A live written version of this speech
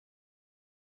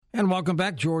And welcome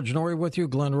back. George Norrie with you.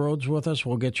 Glenn Rhodes with us.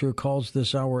 We'll get your calls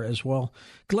this hour as well.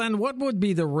 Glenn, what would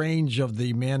be the range of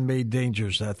the man-made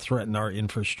dangers that threaten our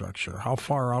infrastructure? How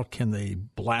far out can they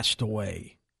blast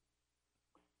away?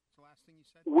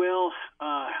 Well,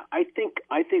 I think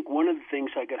one of the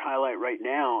things I could highlight right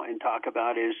now and talk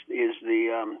about is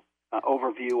the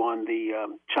overview on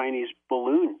the Chinese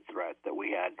balloon threat that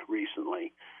we had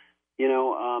recently. You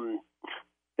know,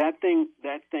 that thing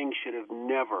should have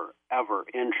never ever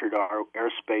entered our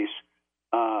airspace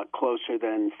closer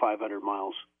than 500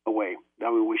 miles away. I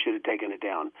mean, we should have taken it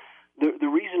down. The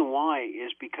reason why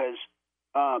is because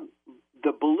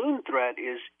the balloon threat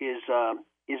is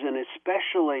an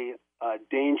especially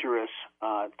dangerous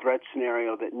threat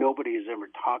scenario that nobody has ever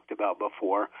talked about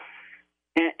before.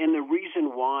 And the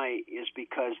reason why is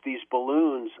because these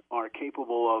balloons are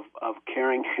capable of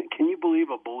carrying, can you believe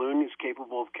a balloon is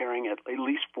capable of carrying at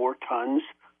least 4 tons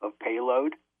of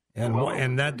payload?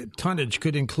 And that tonnage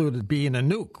could include being a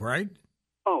nuke, right?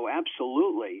 Oh,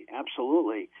 absolutely,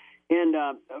 absolutely. And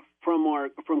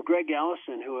from Greg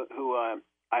Allison, who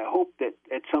I hope that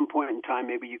at some point in time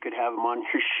maybe you could have him on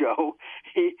your show.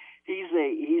 He's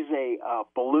a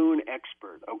balloon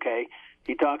expert. Okay,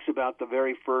 he talks about the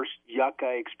very first Yucca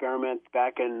experiment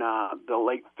back in the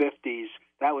late 50s.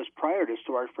 That was prior to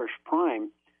Starfish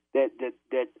Prime. That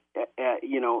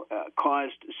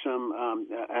caused some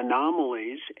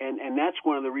anomalies, and that's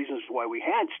one of the reasons why we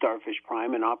had Starfish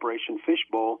Prime and Operation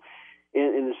Fishbowl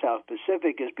in the South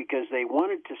Pacific, is because they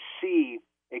wanted to see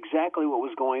exactly what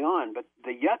was going on. But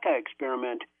the Yucca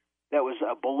experiment, that was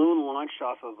a balloon launched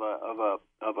off of a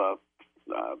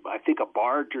I think a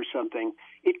barge or something,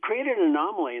 it created an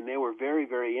anomaly, and they were very,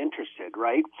 very interested,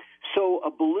 right? So a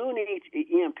balloon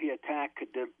EMP attack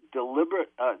could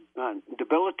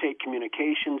debilitate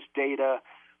communications data,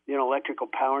 electrical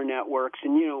power networks,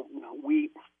 and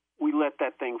we let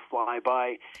that thing fly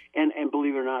by, and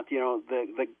believe it or not,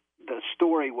 the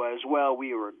story was, well,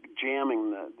 we were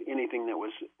jamming anything that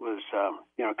was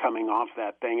coming off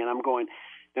that thing, and I'm going,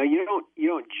 now you don't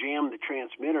jam the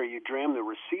transmitter, you jam the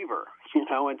receiver,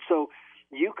 and so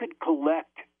you could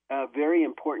collect very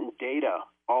important data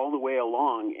all the way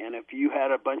along, and if you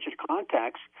had a bunch of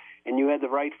contacts and you had the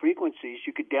right frequencies,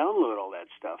 you could download all that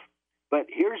stuff. But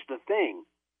here's the thing: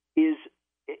 is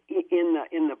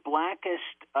in the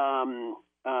blackest,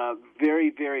 very,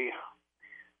 very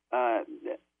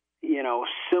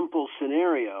simple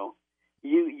scenario,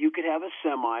 you could have a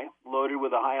semi loaded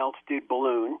with a high altitude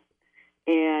balloon,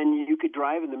 and you could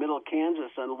drive in the middle of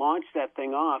Kansas and launch that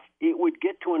thing off. It would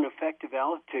get to an effective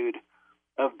altitude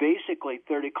of basically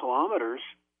 30 kilometers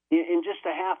in just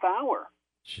a half hour.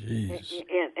 Jeez.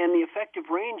 And the effective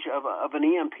range of an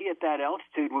EMP at that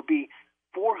altitude would be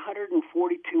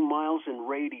 442 miles in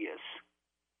radius.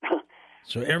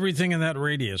 So everything in that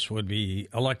radius would be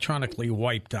electronically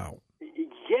wiped out.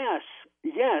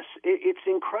 Yes, it's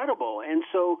incredible. And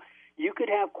so you could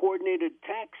have coordinated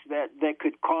attacks that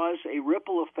could cause a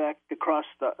ripple effect across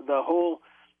the whole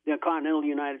continental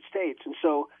United States. And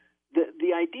so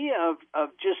the idea of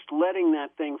just letting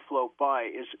that thing float by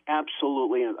is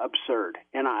absolutely absurd.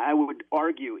 And I would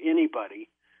argue anybody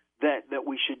that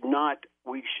we should not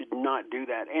do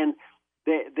that. And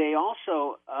they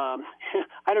also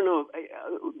I don't know.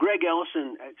 Greg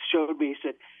Ellison showed me. He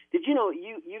said, "Did you know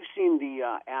you've seen the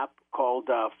app called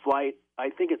Flight? I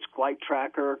think it's Flight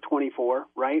Tracker 24,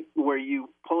 right? Where you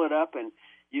pull it up and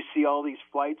you see all these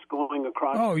flights going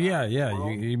across." Oh yeah.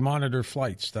 You monitor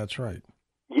flights. That's right.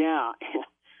 Yeah,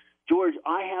 George,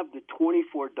 I have the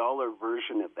 $24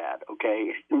 version of that.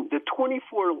 Okay, the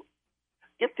 $24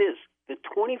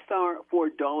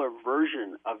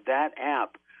 version of that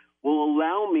app will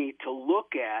allow me to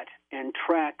look at and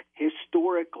track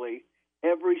historically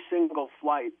every single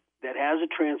flight that has a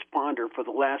transponder for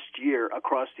the last year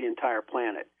across the entire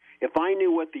planet. If I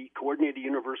knew what the coordinated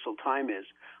universal time is,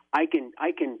 I can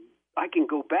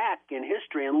go back in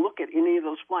history and look at any of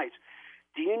those flights.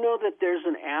 Do you know that there's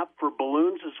an app for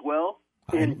balloons as well?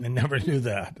 I never knew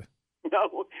that.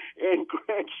 No, and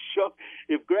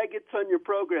if Greg gets on your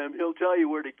program, he'll tell you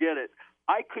where to get it.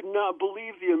 I could not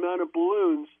believe the amount of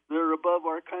balloons that are above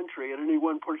our country at any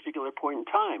one particular point in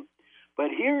time.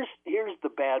 But here's the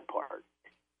bad part.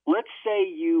 Let's say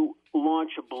you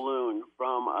launch a balloon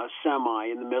from a semi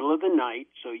in the middle of the night,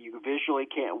 so you visually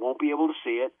won't be able to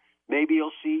see it. Maybe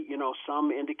you'll see,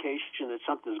 some indication that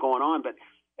something's going on, but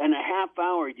in a half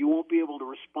hour you won't be able to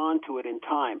respond to it in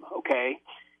time, okay?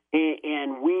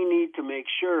 And we need to make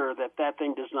sure that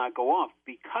thing does not go off,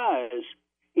 because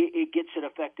it gets at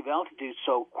effective altitude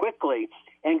so quickly.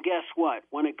 And guess what?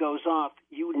 When it goes off,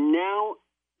 you now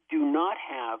do not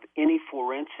have any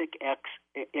forensic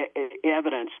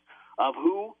evidence of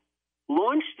who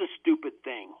launched the stupid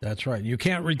thing. That's right. You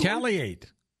can't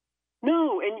retaliate.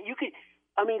 No, and you could.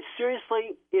 I mean,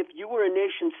 seriously, if you were a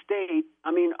nation state,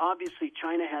 I mean, obviously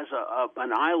China has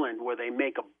an island where they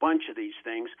make a bunch of these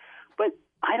things, but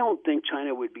I don't think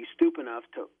China would be stupid enough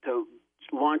to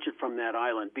launch it from that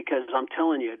island, because I'm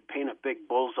telling you, it'd paint a big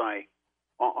bullseye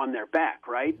on their back,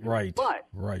 right? Right. But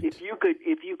right. if you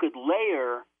could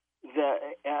layer the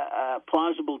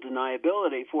plausible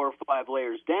deniability 4 or 5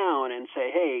 layers down and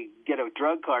say, hey, get a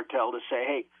drug cartel to say,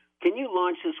 hey, can you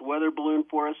launch this weather balloon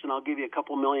for us, and I'll give you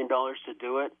 $2 million to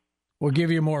do it? We'll give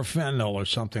you more fentanyl or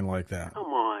something like that. Come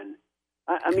on.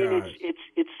 I mean,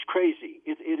 it's crazy.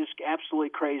 It is absolutely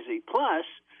crazy. Plus,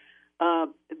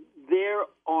 there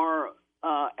are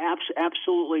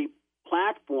absolutely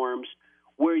platforms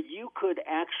where you could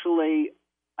actually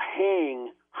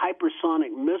hang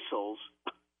hypersonic missiles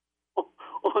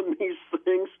on these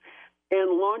things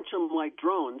and launch them like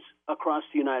drones across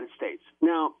the United States.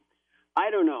 Now, I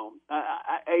don't know.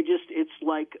 I just, it's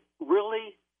like,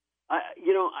 really?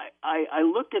 I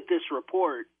looked at this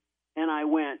report and I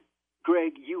went,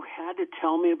 Greg, you had to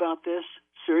tell me about this?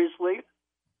 Seriously?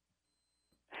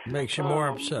 Makes you more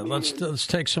upset. Let's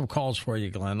take some calls for you,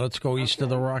 Glenn. Let's go east of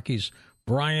the Rockies.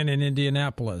 Brian in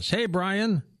Indianapolis. Hey,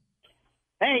 Brian.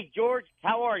 Hey, George.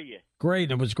 How are you?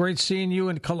 Great. It was great seeing you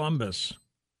in Columbus.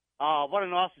 Oh, what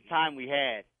an awesome time we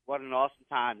had. What an awesome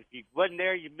time. If you wasn't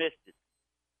there, you missed it.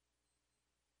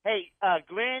 Hey,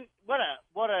 Glenn, what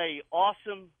a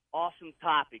awesome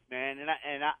topic, man.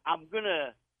 And I'm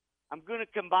gonna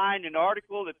combine an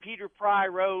article that Peter Pry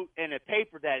wrote and a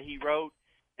paper that he wrote,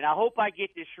 and I hope I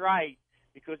get this right,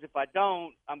 because if I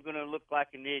don't, I'm gonna look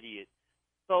like an idiot.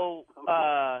 So,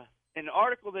 an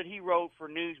article that he wrote for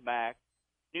Newsmax,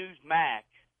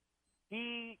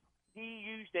 he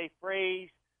used a phrase.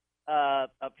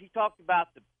 He talked about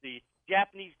the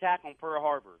Japanese attack on Pearl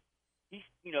Harbor. He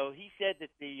said that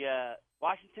the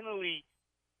Washington elite,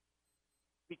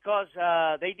 because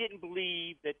they didn't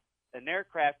believe that an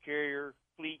aircraft carrier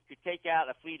fleet could take out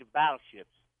a fleet of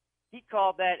battleships. He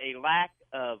called that a lack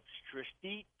of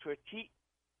strategic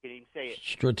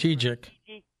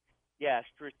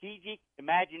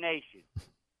imagination.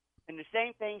 And the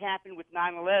same thing happened with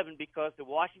 9/11, because the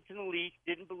Washington elite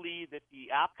didn't believe that the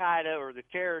Al-Qaeda or the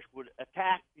terrorists would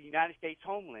attack the United States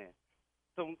homeland.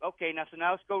 So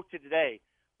now let's go to today.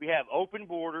 We have open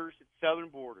borders at southern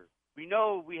border. We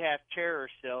know we have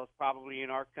terrorist cells probably in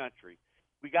our country.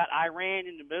 We got Iran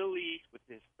in the Middle East with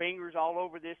his fingers all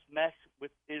over this mess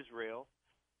with Israel.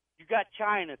 You got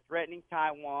China threatening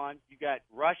Taiwan. You got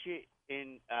Russia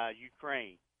in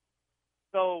Ukraine.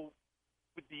 So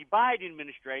with the Biden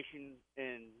administration,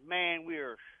 and man,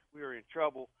 we're in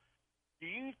trouble. Do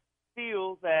you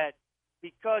feel that,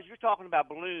 because you're talking about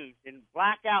balloons and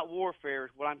blackout warfare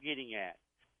is what I'm getting at,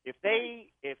 if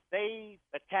they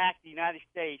attack the United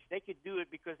States, they could do it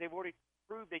because they've already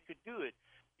proved they could do it.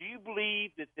 Do you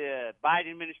believe that the Biden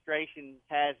administration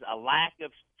has a lack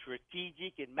of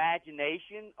strategic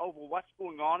imagination over what's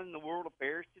going on in the world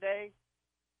affairs today?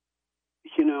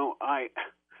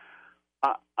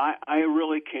 I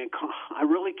really can't. I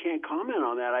really can't comment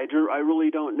on that. I really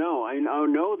don't know. I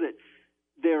know that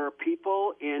there are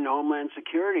people in Homeland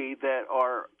Security that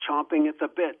are chomping at the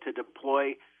bit to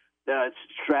deploy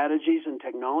strategies and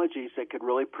technologies that could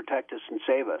really protect us and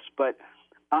save us. But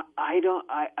I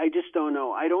just don't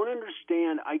know. I don't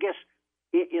understand. I guess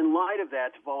in light of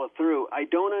that, to follow through, I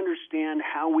don't understand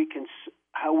how we can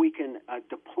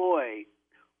deploy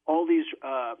all these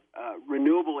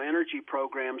renewable energy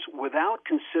programs without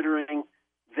considering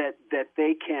that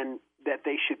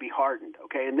they should be hardened.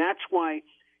 Okay, and that's why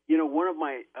one of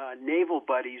my naval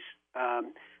buddies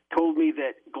told me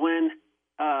that, Glenn,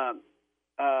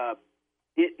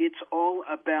 it's all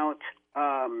about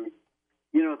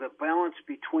the balance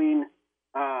between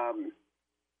how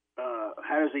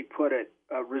does he put it?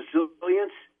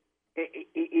 Resilience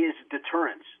is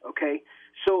deterrence. Okay,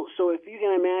 so if you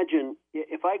can imagine,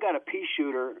 if I got a pea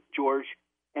shooter, George,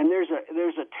 and there's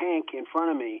a tank in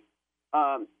front of me,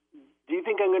 do you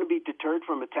think I'm going to be deterred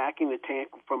from attacking the tank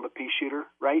from a pea shooter?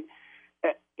 Right?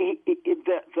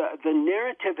 The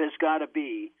narrative has got to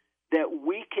be that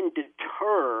we can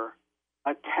deter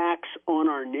attacks on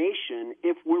our nation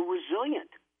if we're resilient.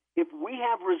 If we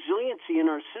have resiliency in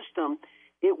our system,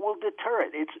 it will deter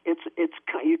it. It's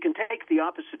you can take the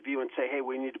opposite view and say, hey,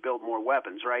 we need to build more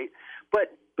weapons, right? But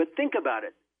think about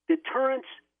it. Deterrence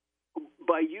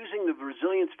by using the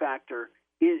resilience factor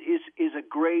is a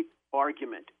great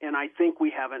argument, and I think we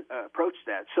haven't approached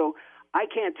that. So I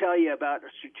can't tell you about a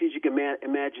strategic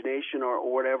imagination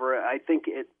or whatever. I think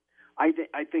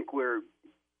we're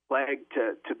flagged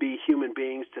to be human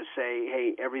beings to say,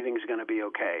 hey, everything's going to be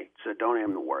okay, so don't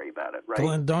even worry about it, right?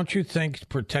 Glenn, don't you think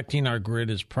protecting our grid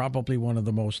is probably one of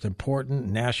the most important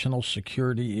national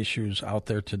security issues out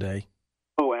there today?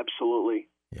 Oh, absolutely.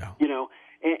 Yeah.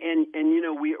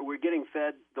 And we're getting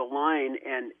fed the line,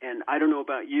 and I don't know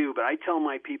about you, but I tell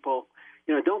my people,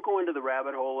 don't go into the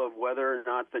rabbit hole of whether or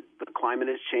not the climate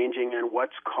is changing and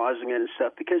what's causing it and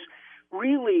stuff, because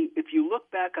really, if you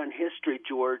look back on history,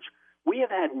 George, we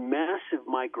have had massive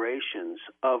migrations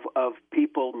of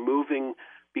people moving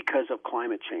because of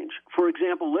climate change. For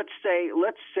example, let's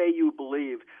say you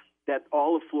believe that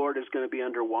all of Florida is going to be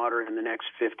underwater in the next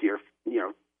 50 or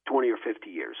 20 or 50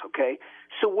 years, okay?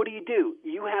 So what do?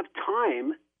 You have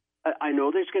time. I know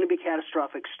there's going to be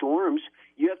catastrophic storms.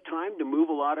 You have time to move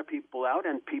a lot of people out,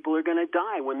 and people are going to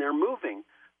die when they're moving.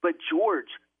 But, George,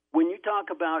 when you talk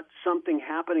about something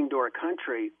happening to our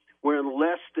country where in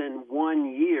less than 1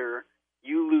 year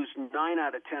you lose 9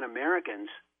 out of 10 Americans,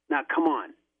 now come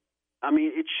on. I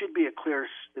mean, it should be a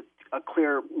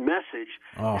clear message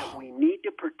that we need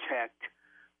to protect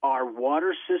our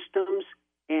water systems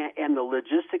and the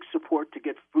logistic support to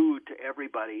get food to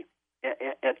everybody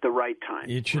at the right time.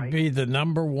 It should be the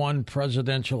number one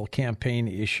presidential campaign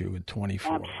issue in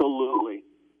 24. Absolutely.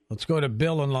 Let's go to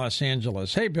Bill in Los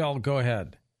Angeles. Hey, Bill, go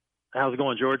ahead. How's it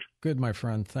going, George? Good, my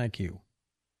friend. Thank you.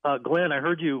 Glenn, I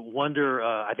heard you wonder,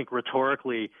 I think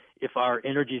rhetorically, if our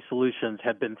energy solutions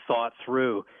have been thought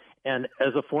through. And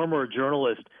as a former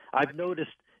journalist, I've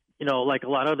noticed, like a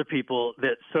lot of other people,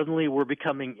 that suddenly we're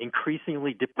becoming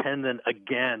increasingly dependent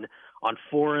again on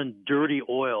foreign dirty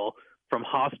oil from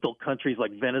hostile countries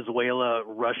like Venezuela,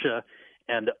 Russia,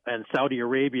 and Saudi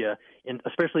Arabia,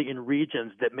 especially in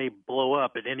regions that may blow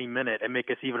up at any minute and make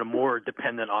us even more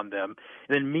dependent on them.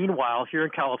 And then meanwhile, here in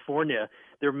California,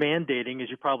 they're mandating, as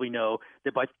you probably know,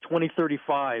 that by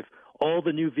 2035, all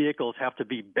the new vehicles have to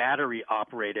be battery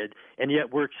operated, and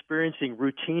yet we're experiencing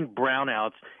routine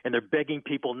brownouts, and they're begging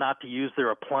people not to use their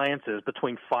appliances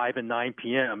between 5 and 9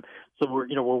 p.m. So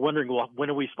we're wondering, well, when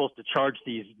are we supposed to charge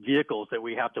these vehicles that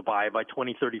we have to buy by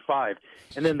 2035?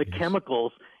 And then the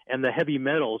chemicals and the heavy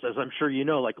metals, as I'm sure you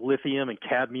know, like lithium and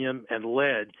cadmium and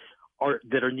lead,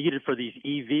 that are needed for these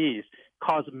EVs,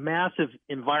 cause massive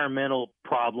environmental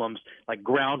problems like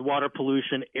groundwater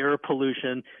pollution, air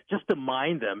pollution, just to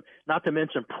mine them, not to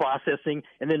mention processing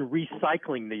and then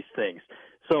recycling these things.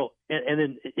 So, and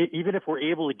then even if we're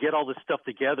able to get all this stuff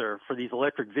together for these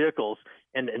electric vehicles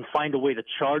and find a way to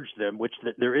charge them, which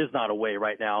there is not a way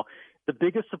right now, the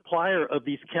biggest supplier of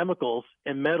these chemicals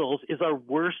and metals is our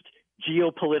worst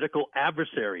geopolitical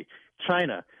adversary,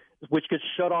 China, which could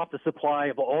shut off the supply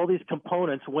of all these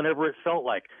components whenever it felt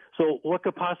like. So what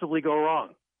could possibly go wrong?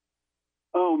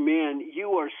 Oh, man,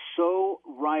 you are so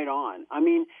right on. I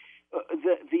mean,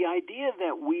 the idea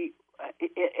that we,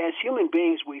 as human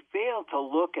beings, we fail to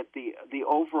look at the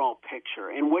overall picture.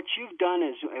 And what you've done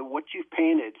is, what you've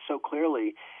painted so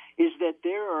clearly, is that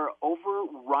there are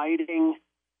overriding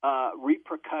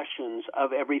repercussions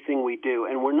of everything we do,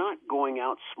 and we're not going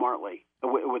out smartly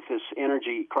with this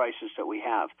energy crisis that we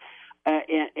have.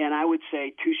 And I would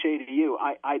say, touche to you.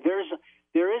 There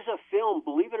is a film,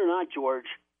 believe it or not, George,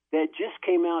 that just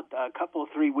came out a couple of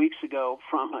 3 weeks ago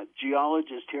from a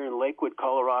geologist here in Lakewood,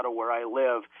 Colorado, where I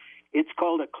live. It's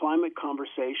called A Climate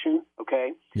Conversation,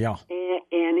 okay? Yeah.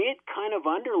 And it kind of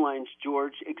underlines,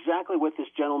 George, exactly what this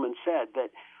gentleman said, that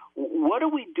what are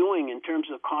we doing in terms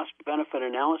of cost-benefit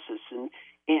analysis and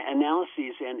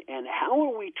analyses, and how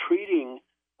are we treating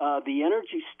the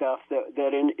energy stuff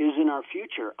that is in our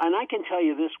future? And I can tell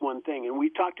you this one thing, and we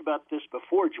talked about this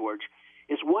before, George,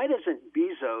 is why doesn't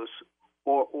Bezos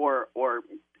or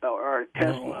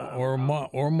Tesla or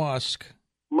Musk,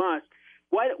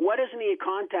 why doesn't he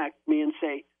contact me and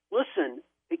say, listen,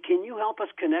 can you help us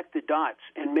connect the dots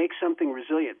and make something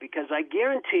resilient? Because I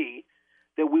guarantee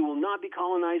that we will not be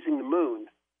colonizing the moon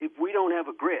if we don't have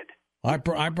a grid. I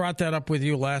brought that up with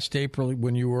you last April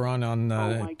when you were on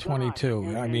 22.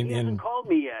 And, I mean, he hasn't called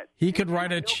me yet. He could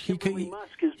write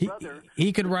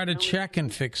he could write a check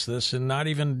and fix this, and not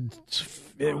even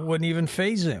it wouldn't even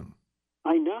faze him.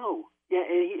 I know. Yeah,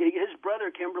 and his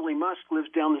brother Kimberly Musk lives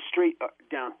down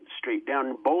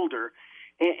in Boulder,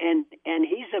 and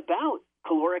he's about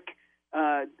caloric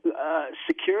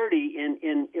security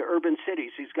in urban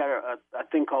cities. He's got a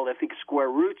thing called, I think, Square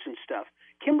Roots and stuff.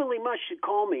 Kimberly Musk should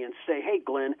call me and say, hey,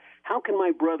 Glenn, how can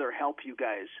my brother help you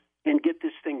guys and get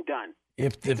this thing done?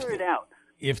 Figure it out.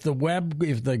 If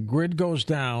the grid goes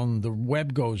down, the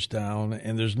web goes down,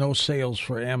 and there's no sales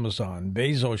for Amazon,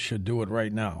 Bezos should do it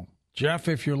right now. Jeff,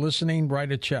 if you're listening,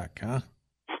 write a check, huh?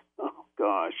 Oh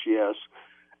gosh, yes.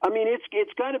 I mean,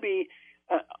 it's got to be.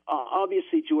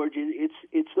 Obviously, George,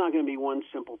 it's not going to be one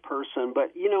simple person,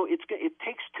 but it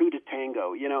takes two to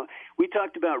tango. We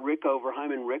talked about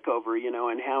Hyman Rickover,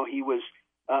 and how he was,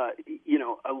 a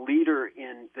leader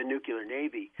in the nuclear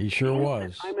navy. He sure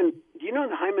was.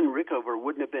 Hyman Rickover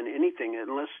wouldn't have been anything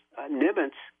unless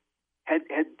Nimitz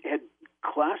had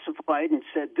classified and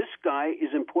said this guy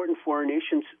is important for our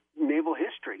nation's naval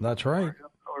history. That's right.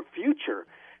 Or future.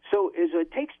 So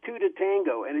it takes two to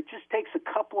tango, and it just takes a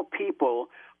couple of people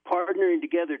partnering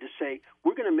together to say,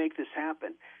 we're going to make this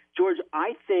happen. George,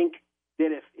 I think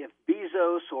that if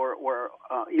Bezos or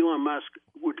Elon Musk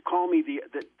would call me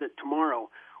the tomorrow,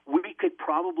 we could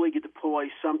probably deploy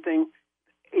something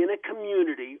in a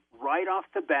community right off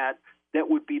the bat that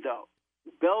would be the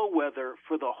bellwether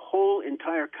for the whole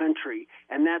entire country,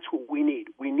 and that's what we need.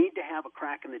 We need to have a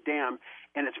crack in the dam,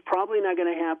 and it's probably not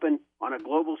going to happen on a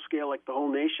global scale like the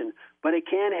whole nation, but it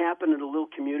can happen in a little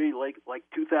community like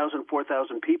 2,000,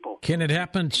 4,000 people. Can it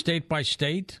happen state by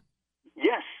state?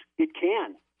 Yes, it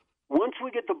can. Once we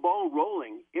get the ball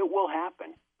rolling, it will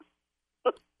happen.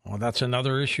 Well, that's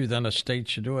another issue. Then a state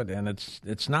should do it, and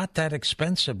it's not that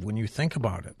expensive when you think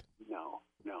about it. No,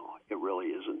 it really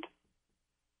isn't.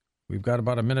 We've got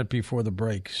about a minute before the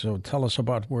break, so tell us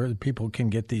about where people can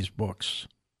get these books.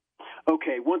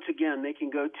 Okay, once again, they can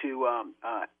go to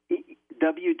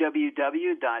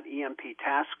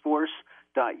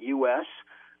www.emptaskforce.us.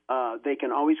 They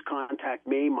can always contact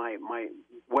me. My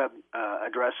web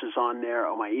address is on there,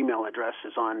 or my email address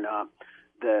is on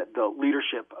the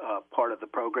leadership part of the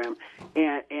program.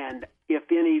 And if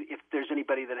there's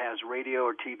anybody that has radio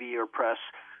or TV or press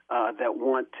that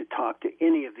want to talk to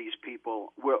any of these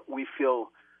people, we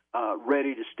feel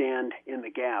ready to stand in the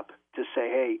gap to say,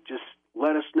 hey, just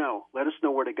let us know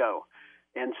where to go.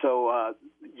 And so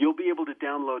you'll be able to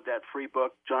download that free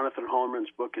book. Jonathan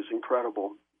Holman's book is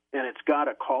incredible, and it's got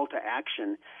a call to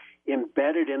action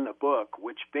embedded in the book,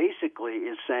 which basically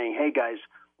is saying, hey, guys,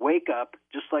 wake up,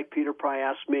 just like Peter Pry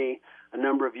asked me a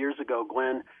number of years ago,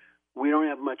 Glenn, we don't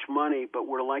have much money, but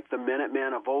we're like the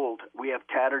Minutemen of old. We have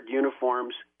tattered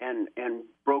uniforms and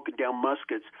broken down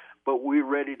muskets, but we're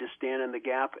ready to stand in the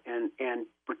gap and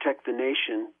protect the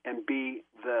nation and be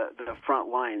the front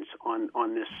lines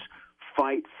on this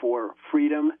fight for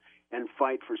freedom and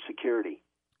fight for security.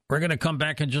 We're going to come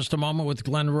back in just a moment with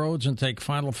Glenn Rhodes and take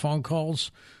final phone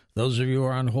calls. Those of you who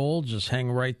are on hold, just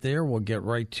hang right there. We'll get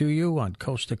right to you on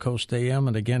Coast to Coast AM.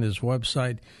 And again, his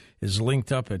website is linked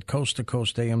up at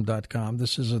coasttocoastam.com.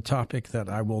 This is a topic that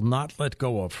I will not let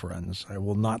go of, friends. I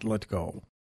will not let go.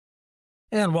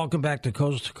 And welcome back to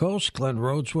Coast to Coast. Glenn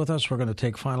Rhodes with us. We're going to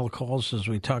take final calls as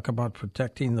we talk about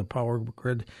protecting the power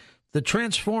grid. The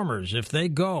transformers, if they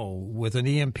go with an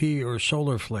EMP or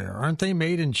solar flare, aren't they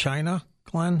made in China,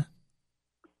 Glenn?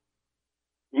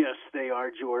 Yes, they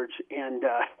are, George. And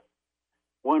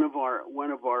one of our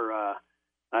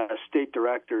state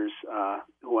directors,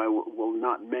 who I will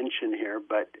not mention here,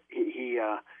 but he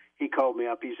called me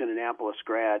up. He's an Annapolis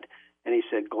grad, and he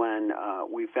said, Glenn,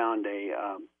 we found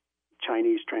a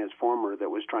Chinese transformer that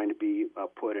was trying to be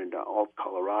put into Alt,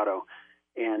 Colorado.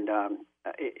 And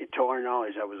to our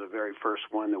knowledge, that was the very first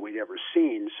one that we'd ever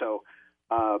seen. So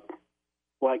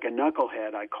like a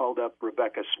knucklehead, I called up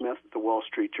Rebecca Smith at the Wall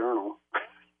Street Journal,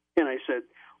 and I said,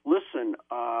 listen,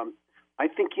 I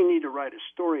think you need to write a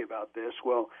story about this.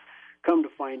 Well, come to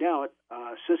find out,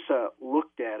 CISA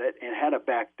looked at it and had a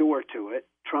back door to it.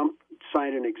 Trump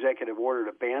signed an executive order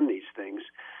to ban these things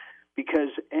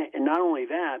because, and not only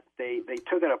that, they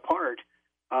took it apart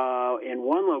in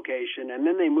one location, and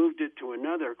then they moved it to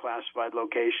another classified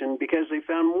location because they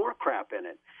found more crap in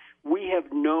it. We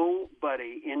have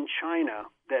nobody in China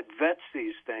that vets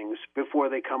these things before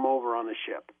they come over on the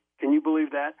ship. Can you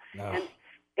believe that? No.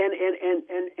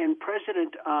 And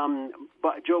President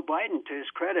Joe Biden, to his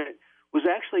credit, was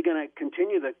actually going to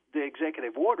continue the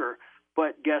executive order,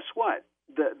 but guess what?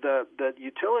 The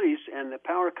utilities and the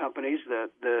power companies,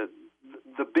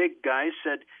 the big guys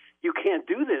said, you can't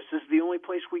do this. This is the only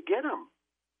place we get them.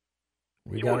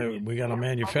 We got to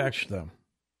manufacture them.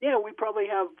 Yeah, we probably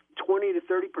have 20 to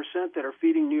 30% that are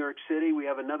feeding New York City. We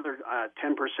have another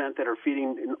 10% that are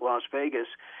feeding in Las Vegas.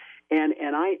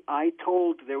 And I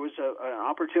told there was an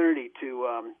opportunity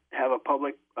to have a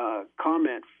public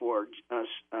comment for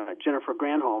Jennifer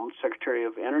Granholm, Secretary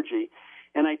of Energy.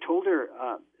 And I told her,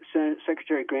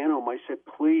 Secretary Granholm, I said,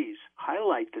 please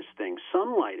highlight this thing,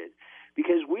 sunlight it,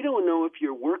 because we don't know if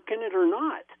you're working it or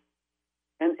not.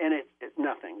 And it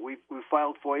nothing. We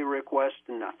filed FOIA requests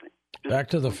and nothing. Back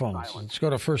to the phones. Island. Let's go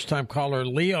to first-time caller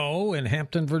Leo in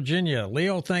Hampton, Virginia.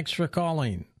 Leo, thanks for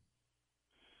calling.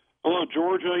 Hello,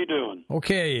 George. How you doing?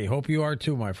 Okay. Hope you are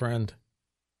too, my friend.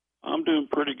 I'm doing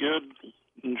pretty good.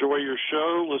 Enjoy your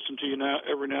show. Listen to you now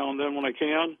every now and then when I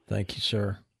can. Thank you,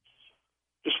 sir.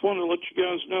 Just wanted to let you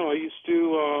guys know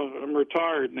I'm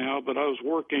retired now, but I was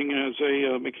working as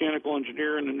a mechanical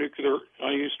engineer in the nuclear.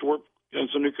 I used to work as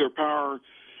a nuclear power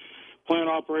plant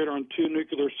operator on 2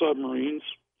 nuclear submarines.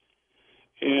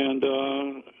 And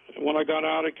when I got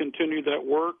out, I continued that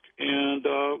work. And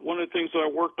one of the things that I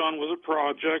worked on was a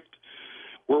project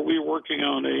where we were working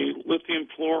on a lithium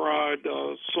fluoride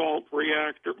salt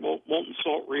reactor, molten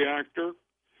salt reactor.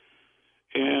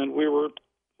 And we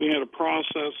had a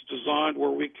process designed where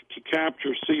we could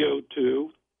capture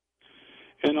CO2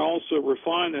 and also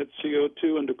refine that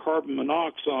CO2 into carbon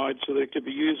monoxide so that it could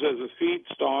be used as a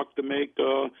feedstock to make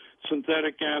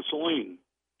synthetic gasoline.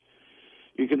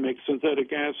 You can make synthetic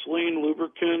gasoline,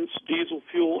 lubricants, diesel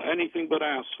fuel, anything but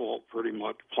asphalt, pretty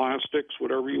much, plastics,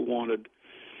 whatever you wanted.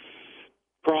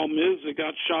 Problem is, it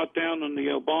got shot down in the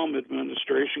Obama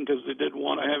administration because they didn't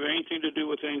want to have anything to do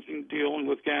with anything dealing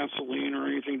with gasoline or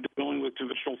anything dealing with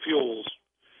conventional fuels.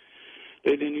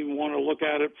 They didn't even want to look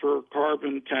at it for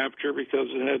carbon capture because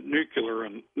it had nuclear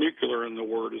in the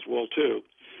word as well too.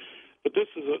 But this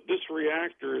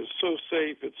reactor is so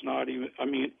safe. It's not even. I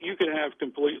mean, you could have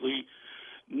completely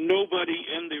nobody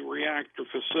in the reactor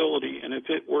facility, and if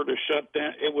it were to shut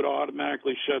down, it would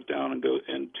automatically shut down and go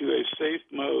into a safe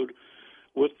mode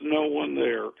with no one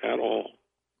there at all.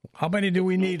 How many do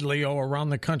we need, Leo, around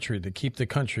the country to keep the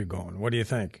country going? What do you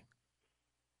think?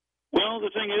 Well, the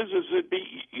thing is it'd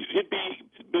be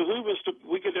behoove us to.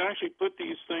 We could actually put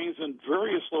these things in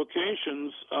various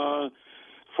locations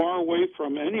far away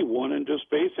from anyone, and just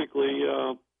basically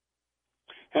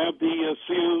have the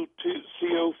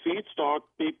CO feedstock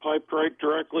be piped right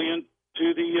directly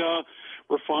into the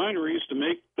refineries to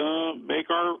make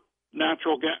our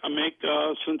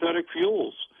synthetic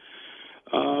fuels.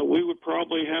 We would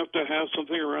probably have to have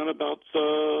something around about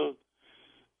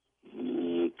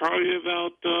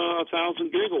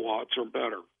 1,000 gigawatts or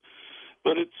better,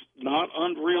 but it's not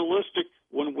unrealistic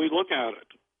when we look at it.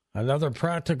 Another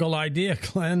practical idea,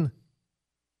 Glenn.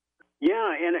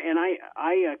 Yeah, and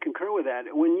I concur with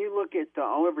that. When you look at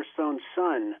Oliver Stone's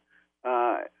son,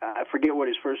 I forget what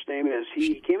his first name is.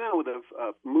 He came out with a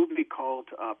movie called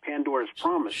Pandora's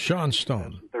Promise. Sean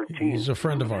Stone. He's a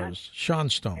friend of ours. Sean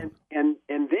Stone. And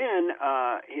then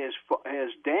his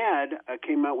dad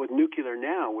came out with Nuclear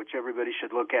Now, which everybody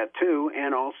should look at too.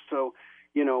 And also,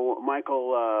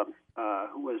 Michael,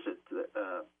 who was it?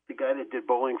 The guy that did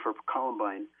Bowling for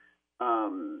Columbine.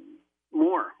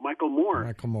 Michael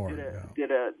Moore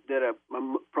did a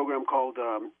program called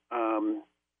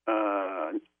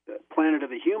Planet of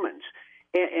the Humans,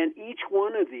 and in each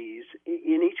one of these,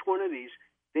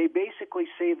 they basically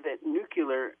say that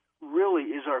nuclear really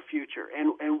is our future,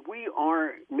 and we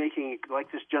are making,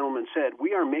 like this gentleman said,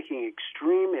 we are making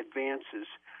extreme advances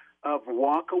of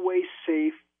walk-away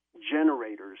safe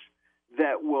generators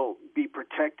that will be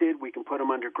protected. We can put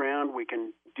them underground. We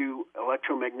can do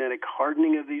electromagnetic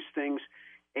hardening of these things,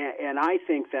 and I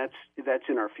think that's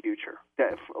in our future.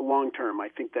 That long term, I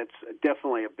think that's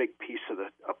definitely a big piece of the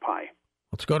pie.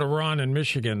 Let's go to Ron in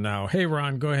Michigan now. Hey,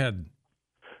 Ron, go ahead.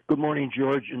 Good morning,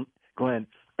 George and Glenn.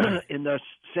 In the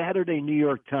Saturday New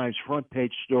York Times front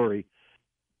page story,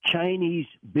 Chinese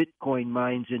Bitcoin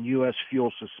mines in U.S.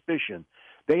 fuel suspicion.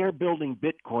 They are building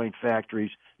Bitcoin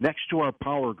factories next to our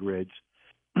power grids,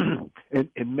 and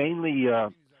mainly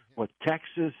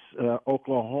Texas,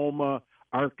 Oklahoma,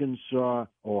 Arkansas,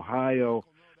 Ohio,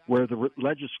 where the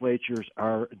legislatures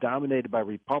are dominated by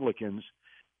Republicans,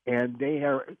 and they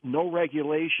have no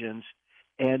regulations.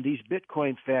 And these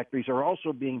Bitcoin factories are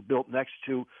also being built next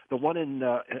to the one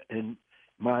in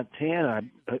Montana,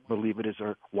 I believe it is,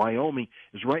 or Wyoming,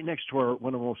 is right next to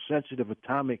one of the most sensitive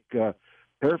atomic Air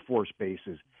Force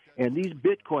bases. And these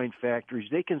Bitcoin factories,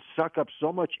 they can suck up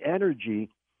so much energy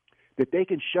that they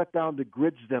can shut down the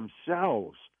grids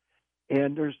themselves.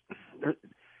 And they're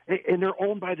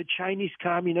owned by the Chinese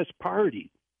Communist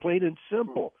Party, plain and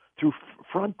simple, through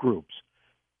front groups.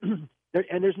 And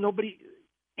there's nobody,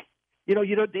 they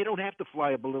don't have to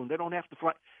fly a balloon. They don't have to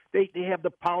fly. They have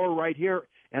the power right here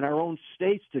in our own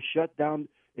states to shut down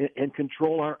and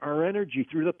control our energy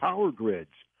through the power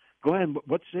grids. Glenn,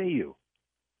 what say you?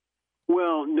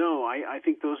 Well, no, I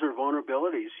think those are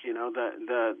vulnerabilities.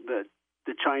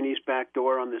 The Chinese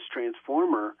backdoor on this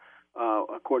transformer,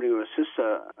 according to a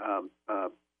CISA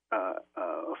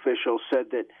official, said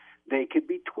they could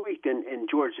be tweaked. And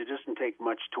George, it doesn't take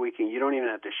much tweaking. You don't even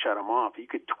have to shut them off. You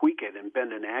could tweak it and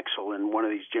bend an axle in one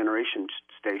of these generation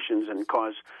stations and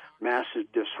cause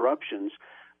massive disruptions.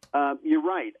 You're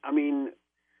right. I mean,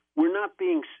 we're not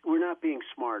being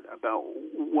smart about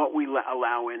what we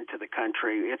allow into the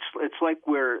country. It's like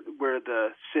we're the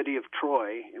city of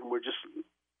Troy, and we're just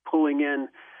pulling in,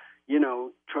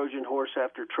 Trojan horse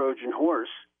after Trojan horse,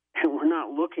 and we're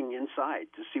not looking inside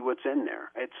to see what's in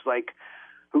there. It's like,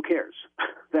 who cares?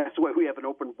 That's why we have an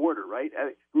open border, right?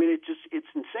 I mean, it's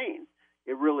insane.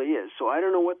 It really is. So I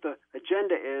don't know what the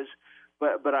agenda is.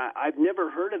 But I've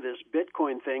never heard of this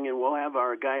Bitcoin thing, and we'll have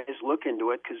our guys look into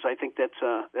it because I think that's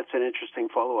an interesting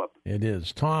follow-up. It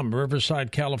is. Tom,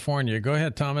 Riverside, California. Go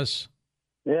ahead, Thomas.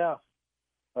 Yeah.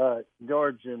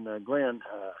 George and Glenn.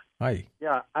 Hi.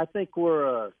 Yeah, I think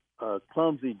we're a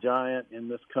clumsy giant in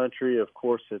this country. Of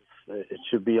course, it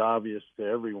should be obvious to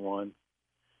everyone.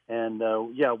 And,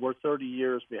 we're 30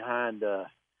 years behind,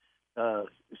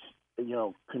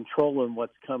 controlling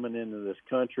what's coming into this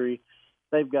country.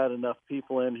 They've got enough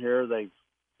people in here. The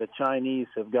Chinese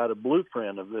have got a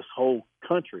blueprint of this whole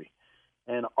country,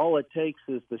 and all it takes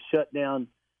is to shut down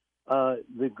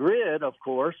the grid, of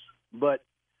course. But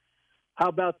how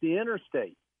about the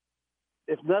interstate?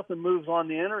 If nothing moves on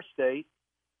the interstate,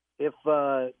 if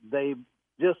they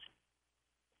just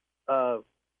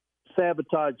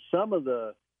sabotage some of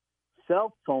the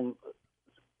cell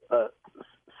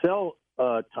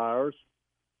towers.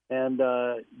 And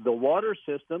the water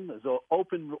system is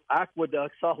open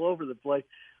aqueducts all over the place.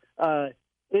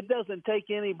 It doesn't take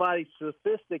anybody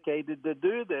sophisticated to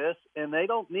do this, and they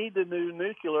don't need to do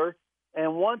nuclear.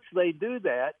 And once they do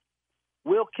that,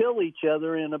 we'll kill each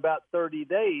other in about 30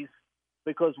 days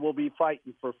because we'll be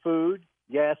fighting for food,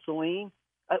 gasoline.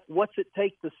 What's it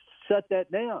take to shut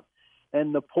that down?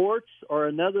 And the ports are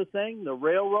another thing, the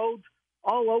railroads,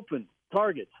 all open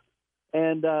targets.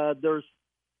 And there's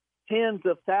tens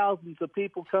of thousands of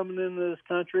people coming into this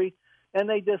country, and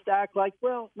they just act like,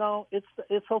 well, no,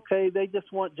 it's okay. They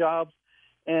just want jobs,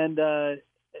 and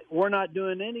we're not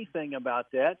doing anything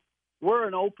about that. We're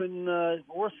an open,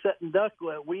 we're sitting duck.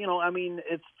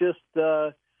 It's just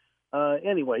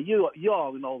anyway. You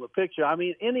all know the picture. I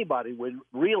mean, anybody would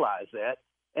realize that.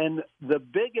 And the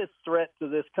biggest threat to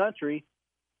this country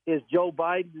is Joe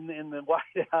Biden in the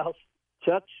White House,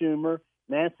 Chuck Schumer,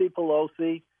 Nancy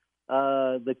Pelosi,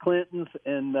 the Clintons,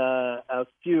 and a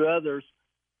few others.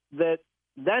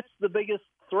 That's the biggest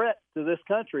threat to this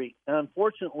country. And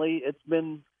unfortunately, it's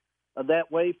been that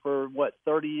way for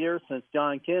 30 years since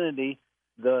John Kennedy,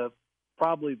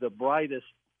 probably the brightest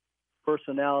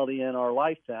personality in our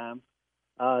lifetime.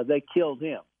 They killed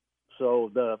him. So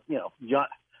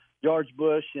George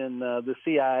Bush and the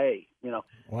CIA.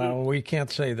 Well, we can't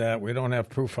say that. We don't have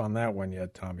proof on that one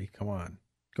yet, Tommy. Come on,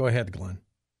 go ahead, Glenn.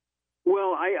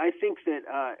 Well, I think that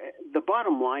the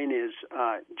bottom line is,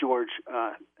 George,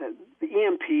 the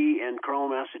EMP and coronal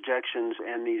mass ejections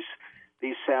and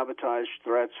these sabotage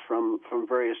threats from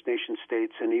various nation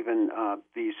states and even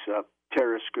these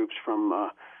terrorist groups from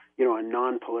a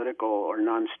non-political or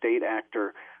non-state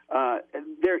actor,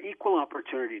 they're equal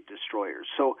opportunity destroyers.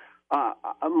 So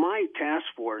my task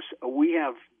force, we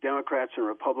have Democrats and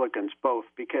Republicans both,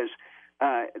 because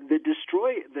the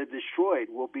destroyed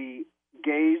will be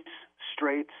gays,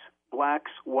 straights,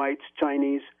 blacks, whites,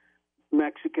 Chinese,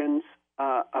 Mexicans,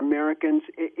 Americans.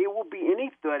 It will be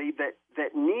anybody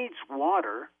that needs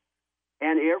water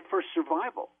and air for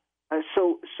survival.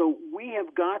 So we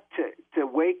have got to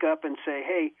wake up and say,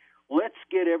 hey, let's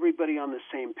get everybody on the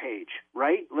same page,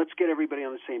 right? Let's get everybody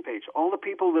on the same page. All the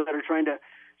people that are trying to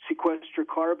sequester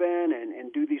carbon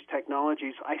and do these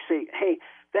technologies, I say, hey,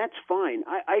 that's fine.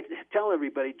 I tell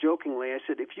everybody jokingly, I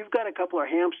said, if you've got a couple of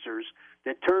hamsters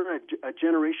that turn a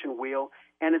generation wheel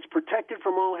and it's protected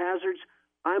from all hazards,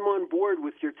 I'm on board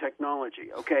with your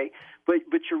technology, okay? But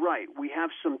you're right. We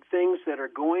have some things that are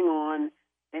going on,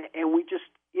 and we just,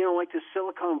 like the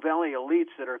Silicon Valley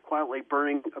elites that are quietly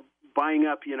buying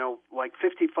up, like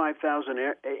 55,000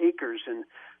 acres in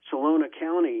Solona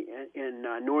County in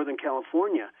Northern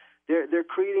California. They're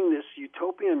creating this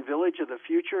utopian village of the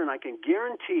future, and I can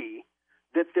guarantee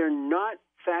that they're not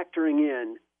factoring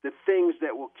in the things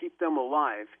that will keep them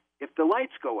alive if the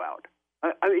lights go out.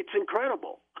 It's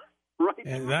incredible, right?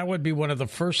 And that would be one of the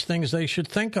first things they should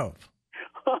think of.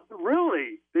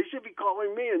 Really? They should be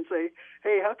calling me and say,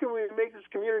 hey, how can we make this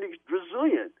community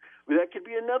resilient? That could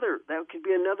be another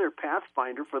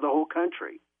pathfinder for the whole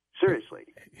country. Seriously.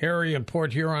 Harry in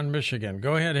Port Huron, Michigan.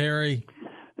 Go ahead, Harry.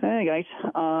 Hey, guys.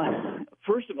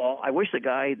 First of all, I wish the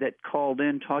guy that called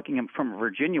in talking from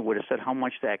Virginia would have said how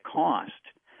much that cost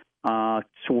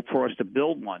for us to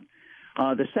build one.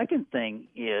 The second thing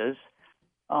is,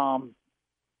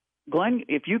 Glenn,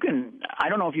 if you can, I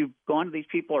don't know if you've gone to these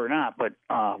people or not, but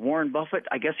Warren Buffett,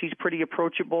 I guess he's pretty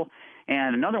approachable.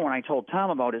 And another one I told Tom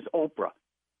about is Oprah.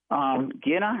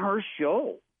 Get on her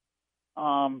show.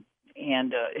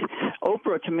 And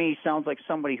Oprah, to me, sounds like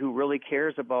somebody who really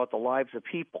cares about the lives of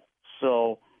people.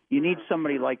 So you need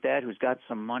somebody like that who's got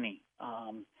some money.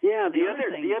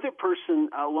 The other person,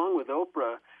 along with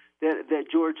Oprah, that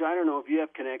George, I don't know if you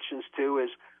have connections to, is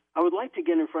I would like to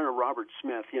get in front of Robert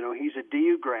Smith. You know, he's a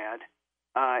DU grad.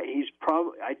 I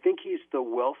think he's the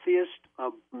wealthiest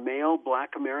male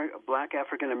black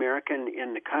African American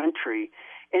in the country,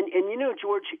 and you know,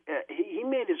 George, he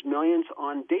made his millions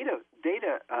on data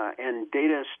and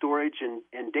data storage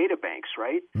and data banks,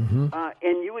 right? Mm-hmm.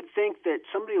 And you would think that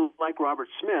somebody like Robert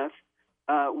Smith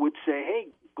would say,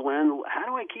 "Hey, Glenn, how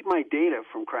do I keep my data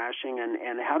from crashing,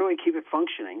 and how do I keep it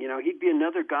functioning?" You know, he'd be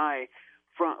another guy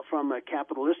from a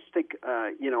capitalistic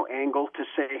angle to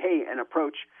say, "Hey, an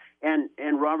approach."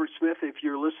 And Robert Smith, if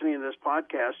you're listening to this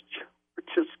podcast,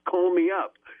 just call me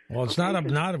up. Well, it's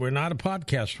we're not a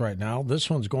podcast right now.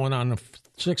 This one's going on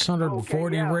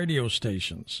 640 radio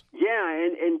stations. Yeah,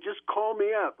 and just call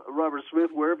me up, Robert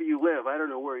Smith, wherever you live. I don't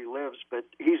know where he lives, but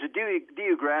he's a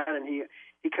DU grad, and he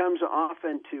comes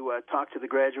often to talk to the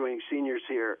graduating seniors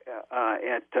here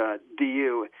at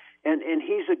DU. And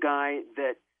he's a guy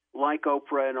that, like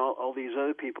Oprah and all these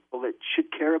other people, that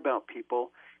should care about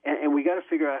people. And we got to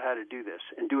figure out how to do this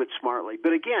and do it smartly.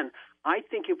 But again, I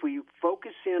think if we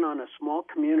focus in on a small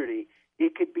community,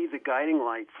 it could be the guiding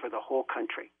light for the whole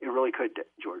country. It really could,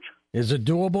 George. Is it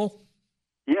doable?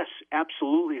 Yes,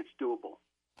 absolutely, it's doable.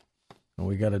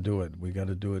 We got to do it. We got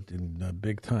to do it in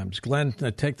big times. Glenn,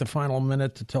 take the final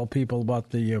minute to tell people about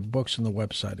the books and the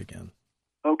website again.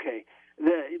 Okay.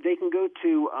 They can go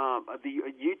to the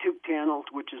YouTube channel,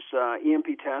 which is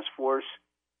EMP Task Force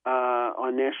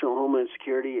on National Homeland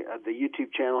Security. The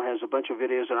YouTube channel has a bunch of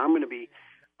videos, and I'm going to be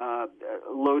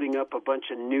loading up a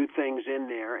bunch of new things in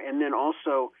there. And then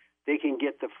also they can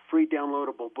get the free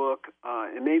downloadable book,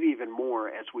 and maybe even more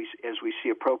as we see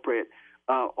appropriate,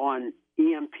 on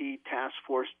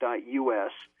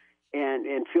emptaskforce.us.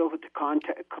 And feel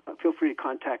free to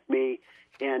contact me,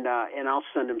 and I'll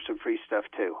send them some free stuff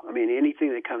too. I mean,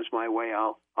 anything that comes my way,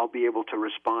 I'll be able to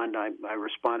respond. I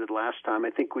responded last time.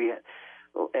 I think we had.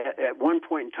 At one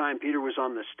point in time, Peter was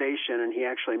on the station, and he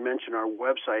actually mentioned our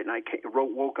website, and I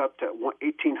woke up to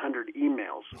 1,800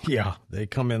 emails. Yeah, they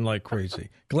come in like crazy.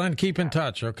 Glenn, keep in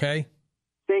touch, okay?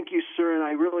 Thank you, sir, and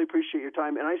I really appreciate your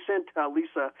time. And I sent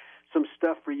Lisa some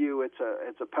stuff for you. It's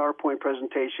a PowerPoint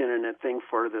presentation and a thing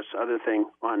for this other thing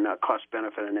on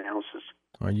cost-benefit analysis.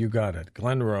 Oh, you got it.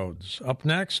 Glenn Rhodes. Up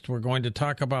next, we're going to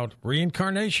talk about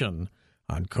reincarnation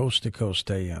on Coast to Coast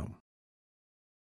AM.